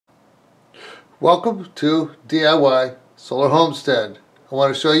Welcome to DIY Solar Homestead. I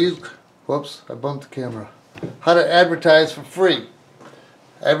want to show you, whoops, I bumped the camera, how to advertise for free.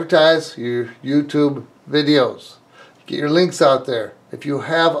 Advertise your YouTube videos. Get your links out there. If you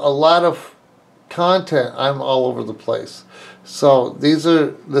have a lot of content, I'm all over the place. So this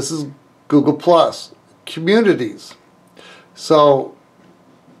is Google Plus, communities. So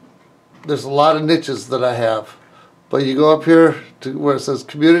there's a lot of niches that I have. But you go up here to where it says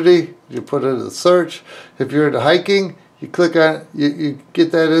community, you put it in the search. If you're into hiking, you click on, you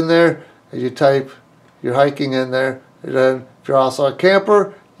get that in there, and you type your hiking in there. And then if you're also a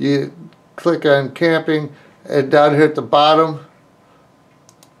camper, you click on camping, and down here at the bottom,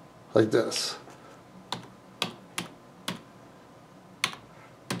 like this.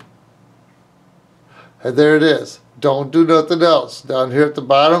 And there it is. Don't do nothing else. Down here at the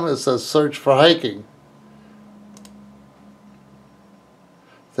bottom, it says search for hiking.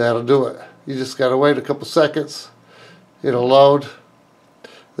 That'll do it. You just gotta wait a couple seconds. It'll load.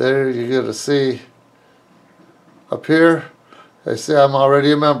 There you're gonna see up here. I see I'm already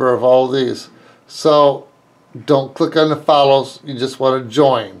a member of all these. So don't click on the follows. You just want to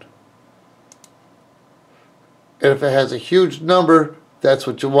join. And if it has a huge number, that's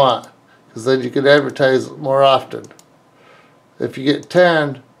what you want, because then you can advertise more often. If you get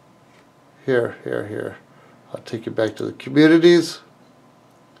 10, here, I'll take you back to the communities.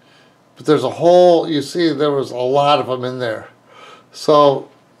 But there's a whole, you see there was a lot of them in there. So,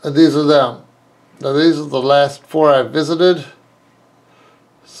 and these are them. Now these are the last 4 I visited.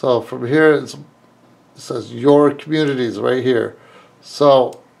 So from here it says your communities right here.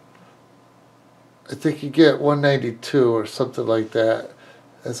 So I think you get 192 or something like that.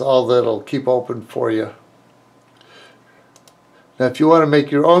 That's all that'll keep open for you. Now if you want to make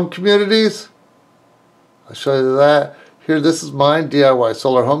your own communities, I'll show you that. Here, this is mine, DIY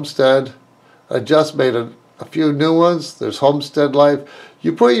Solar Homestead. I just made a few new ones. There's Homestead Life.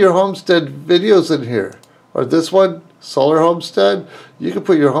 You put your homestead videos in here. Or this one, Solar Homestead. You can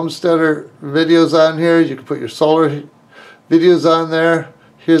put your homesteader videos on here. You can put your solar videos on there.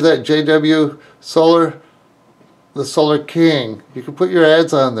 Here's that JW Solar, the Solar King. You can put your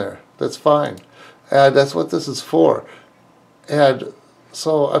ads on there. That's fine. And that's what this is for. And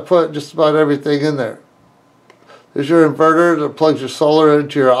so I put just about everything in there. There's your inverter that plugs your solar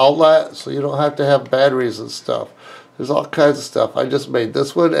into your outlet, so you don't have to have batteries and stuff. There's all kinds of stuff. I just made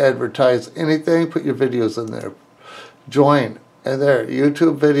this one. Advertise anything. Put your videos in there. Join. And there,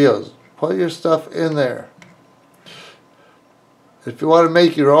 YouTube videos. Put your stuff in there. If you want to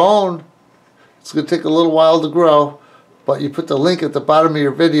make your own, it's going to take a little while to grow, but you put the link at the bottom of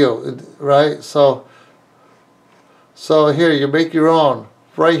your video, right? So here, you make your own.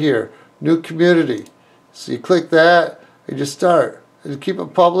 Right here. New community. So you click that and you start. And you keep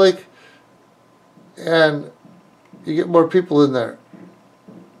it public and you get more people in there.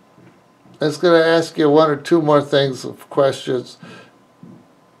 It's going to ask you 1 or 2 more things of questions.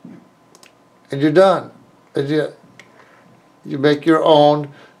 And you're done. And you make your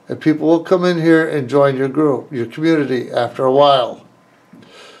own, and people will come in here and join your group, your community, after a while.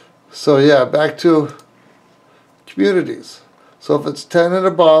 So yeah, back to communities. So if it's 10 and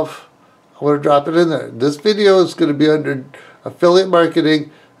above, I want to drop it in there. This video is going to be under affiliate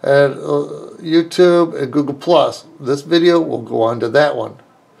marketing and YouTube and Google Plus. This video will go on to that one.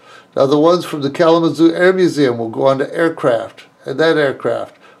 Now the ones from the Kalamazoo Air Museum will go on to aircraft and that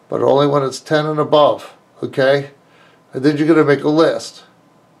aircraft, but only when it's 10 and above. Okay? And then you're going to make a list.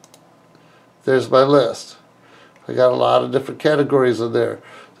 There's my list. I got a lot of different categories in there.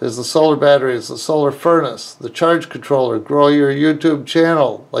 There's the solar batteries, the solar furnace, the charge controller, grow your YouTube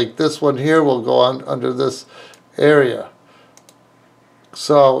channel. Like this one here will go on under this area.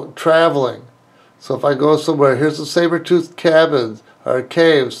 So traveling. So if I go somewhere, here's the saber-toothed cabins or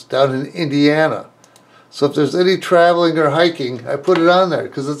caves down in Indiana. So if there's any traveling or hiking, I put it on there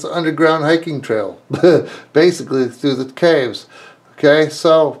because it's an underground hiking trail, basically through the caves. Okay,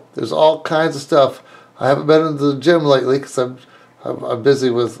 so there's all kinds of stuff. I haven't been into the gym lately because I'm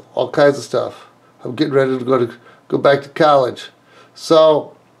busy with all kinds of stuff. I'm getting ready to go back to college.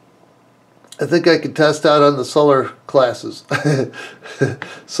 So I think I can test out on the solar classes.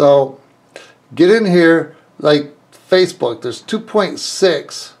 So get in here, like Facebook. There's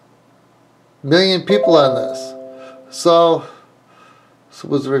 2.6 million people on this. So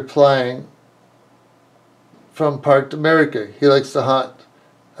was replying from Parked America. He likes to hunt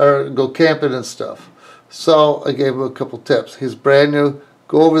or go camping and stuff. So I gave him a couple tips. He's brand new.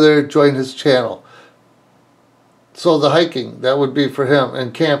 Go over there, join his channel. So the hiking, that would be for him,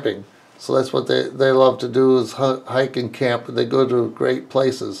 and camping. So that's what they love to do, is hike and camp, and they go to great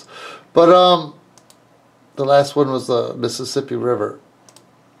places. But the last one was the Mississippi River.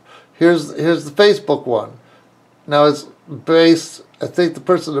 Here's the Facebook one. Now it's based, I think the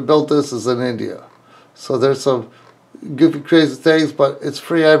person that built this is in India. So there's some goofy, crazy things, but it's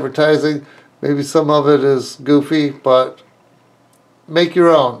free advertising. Maybe some of it is goofy, but make your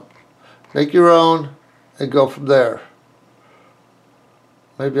own. Make your own and go from there.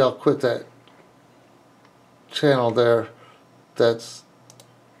 Maybe I'll quit that channel there. That's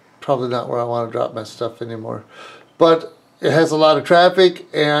probably not where I want to drop my stuff anymore. But it has a lot of traffic,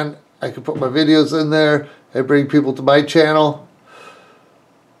 and I can put my videos in there and bring people to my channel.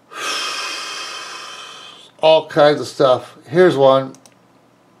 All kinds of stuff. Here's one.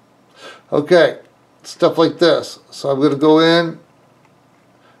 Okay, stuff like this. So I'm going to go in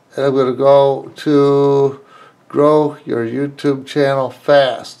and I'm going to go to grow your YouTube channel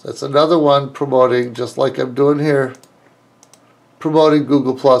fast. That's another one promoting, just like I'm doing here, promoting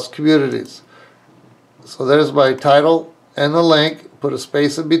Google Plus communities. So there's my title and the link. Put a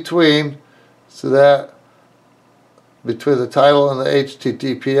space in between. See that? Between the title and the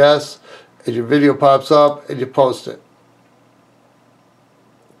HTTPS. And your video pops up and you post it.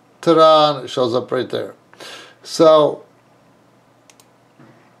 Ta-da! And it shows up right there. So,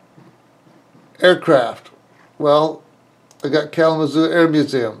 aircraft. Well, I got Kalamazoo Air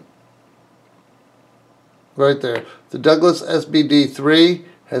Museum. Right there. The Douglas SBD-3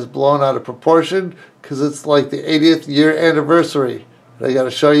 has blown out of proportion because it's like the 80th year anniversary. And I got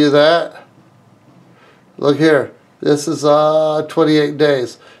to show you that. Look here. This is 28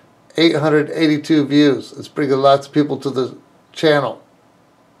 days. 882 views. It's bringing lots of people to the channel.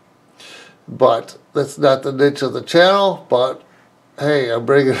 But that's not the niche of the channel. But hey, I'm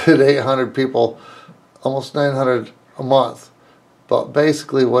bringing in 800 people, almost 900 a month. But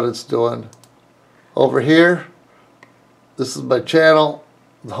basically what it's doing over here, this is my channel,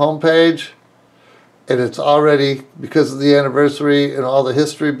 the homepage, and it's already, because of the anniversary and all the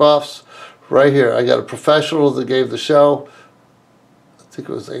history buffs, right here. I got a professional that gave the show. I think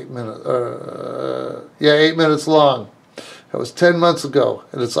it was 8 minutes, 8 minutes long. It was 10 months ago,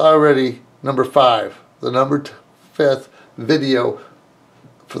 and it's already number 5, the number 5th video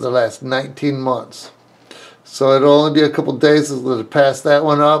for the last 19 months. So it'll only be a couple days until it pass that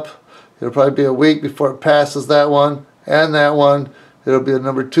one up. It'll probably be a week before it passes that one, and that one. It'll be a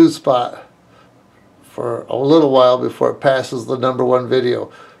number 2 spot for a little while before it passes the number 1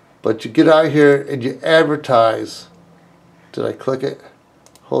 video. But you get out here and you advertise. Did I click it?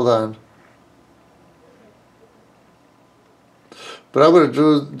 Hold on. But I'm going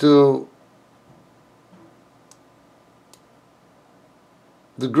to do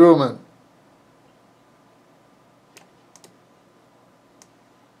the grooming.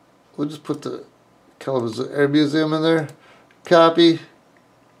 We'll just put the Kalamazoo Air Museum in there. Copy.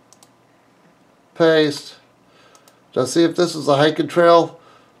 Paste. Now see, if this is a hiking trail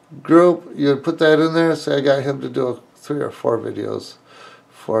group, you would put that in there. Say I got him to do 3 or 4 videos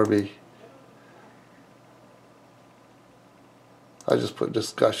for me. I just put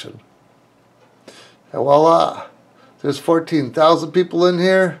discussion. And voila! There's 14,000 people in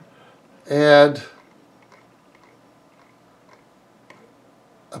here, and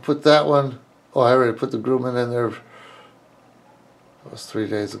I put that one. Oh, I already put the grooming in there. That was 3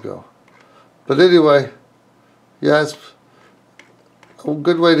 days ago. But anyway, yeah, it's a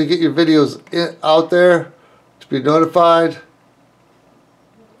good way to get your videos out there, to be notified.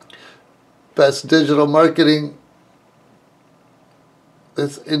 Best digital marketing.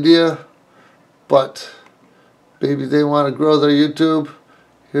 It's India, but maybe they want to grow their YouTube.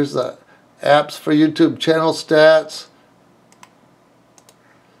 Here's the apps for YouTube channel stats.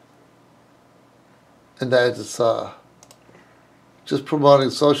 And that is just promoting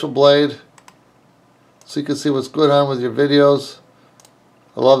Social Blade, so you can see what's going on with your videos.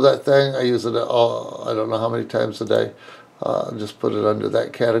 I love that thing. I use it all, I don't know how many times a day. Just put it under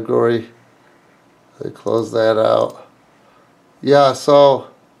that category. They close that out. Yeah, so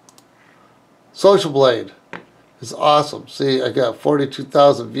Social Blade is awesome. See, I got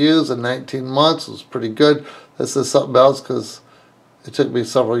 42,000 views in 19 months. It was pretty good. This is something else because it took me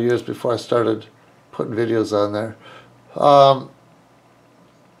several years before I started putting videos on there.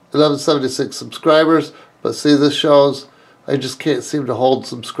 1176 subscribers, but see, this shows I just can't seem to hold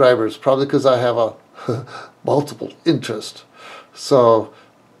subscribers, probably because I have a multiple interest. So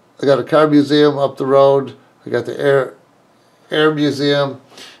I got a car museum up the road. I got the air museum.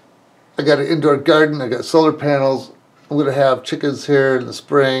 I got an indoor garden. I got solar panels. I'm going to have chickens here in the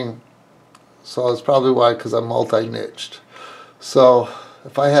spring. So that's probably why, because I'm multi-niched. So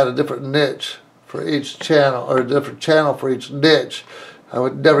if I had a different niche for each channel, or a different channel for each niche, I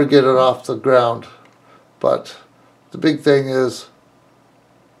would never get it off the ground. But the big thing is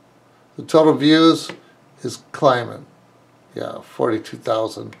the total views is climbing. Yeah,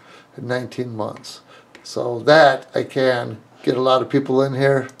 42,000 in 19 months. So that I can get a lot of people in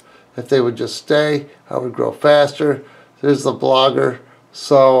here. If they would just stay, I would grow faster. There's the blogger.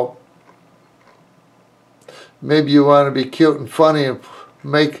 So maybe you want to be cute and funny and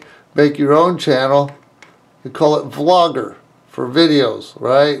make your own channel. You call it vlogger for videos,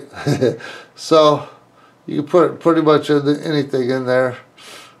 right? So you can put pretty much anything in there.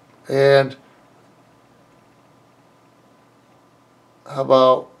 And how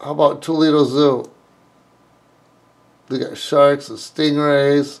about Toledo Zoo? They got sharks and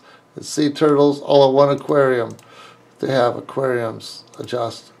stingrays and sea turtles all in one aquarium. They have aquariums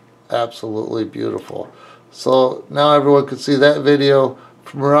just absolutely beautiful. So now everyone can see that video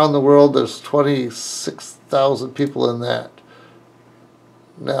from around the world. There's 26,000 people in that.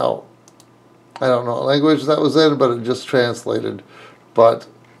 Now, I don't know what language that was in, but it just translated. But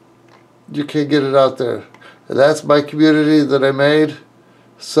you can get it out there. And that's my community that I made.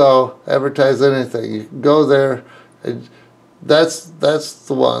 So advertise anything. You can go there. And that's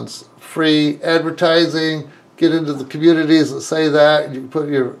the ones. Free advertising. Get into the communities that say that. And you can put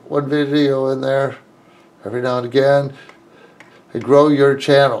your one video in there every now and again. And grow your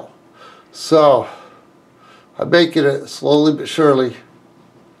channel. So I'm making it slowly but surely.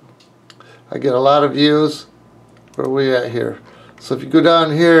 I get a lot of views. Where are we at here? So if you go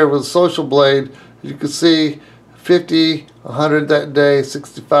down here with Social Blade, you can see 50, 100 that day,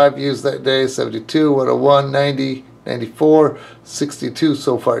 65 views that day, 72, 101, 90, 94, 62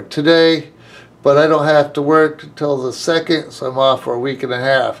 so far today. But I don't have to work until the 2nd, so I'm off for a week and a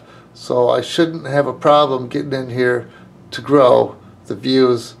half. So I shouldn't have a problem getting in here to grow the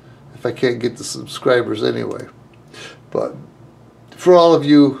views if I can't get the subscribers anyway. But for all of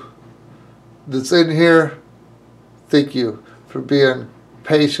you that's in here, thank you for being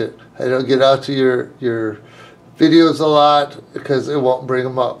patient. I don't get out to your videos a lot because it won't bring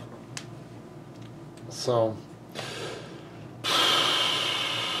them up. So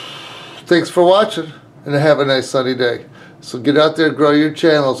thanks for watching, and have a nice sunny day. So get out there, grow your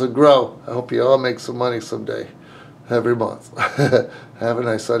channels, and grow. I hope you all make some money someday, every month. Have a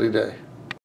nice sunny day.